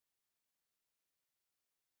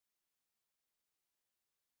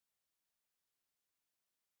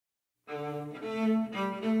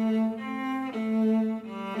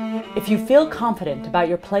If you feel confident about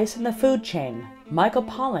your place in the food chain, Michael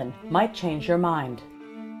Pollan might change your mind.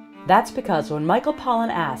 That's because when Michael Pollan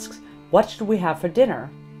asks, "What should we have for dinner?"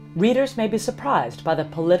 readers may be surprised by the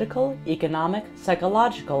political, economic,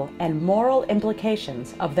 psychological, and moral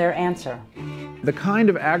implications of their answer. The kind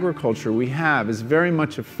of agriculture we have is very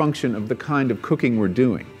much a function of the kind of cooking we're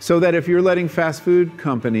doing. So that if you're letting fast food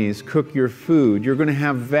companies cook your food, you're going to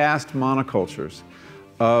have vast monocultures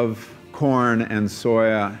of corn and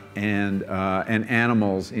soya and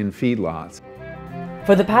animals in feedlots.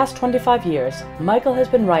 For the past 25 years, Michael has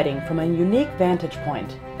been writing from a unique vantage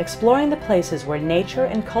point, exploring the places where nature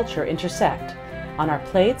and culture intersect, on our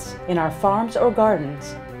plates, in our farms or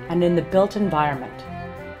gardens, and in the built environment.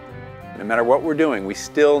 No matter what we're doing, we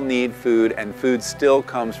still need food, and food still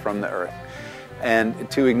comes from the earth. And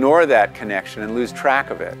to ignore that connection and lose track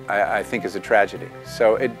of it, I think is a tragedy.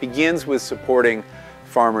 So it begins with supporting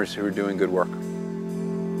farmers who are doing good work.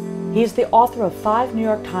 He's the author of 5 New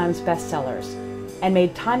York Times bestsellers and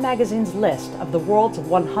made Time Magazine's list of the world's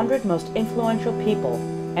 100 most influential people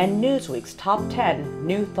and Newsweek's top 10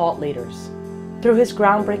 new thought leaders. Through his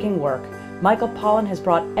groundbreaking work, Michael Pollan has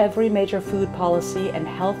brought every major food policy and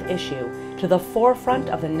health issue to the forefront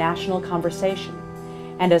of the national conversation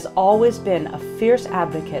and has always been a fierce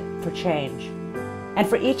advocate for change. And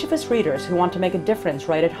for each of his readers who want to make a difference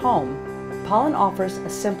right at home, Pollan offers a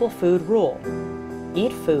simple food rule.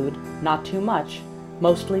 Eat food, not too much,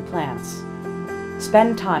 mostly plants.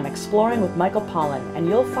 Spend time exploring with Michael Pollan and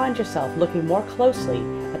you'll find yourself looking more closely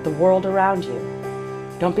at the world around you.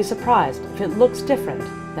 Don't be surprised if it looks different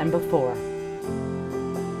than before.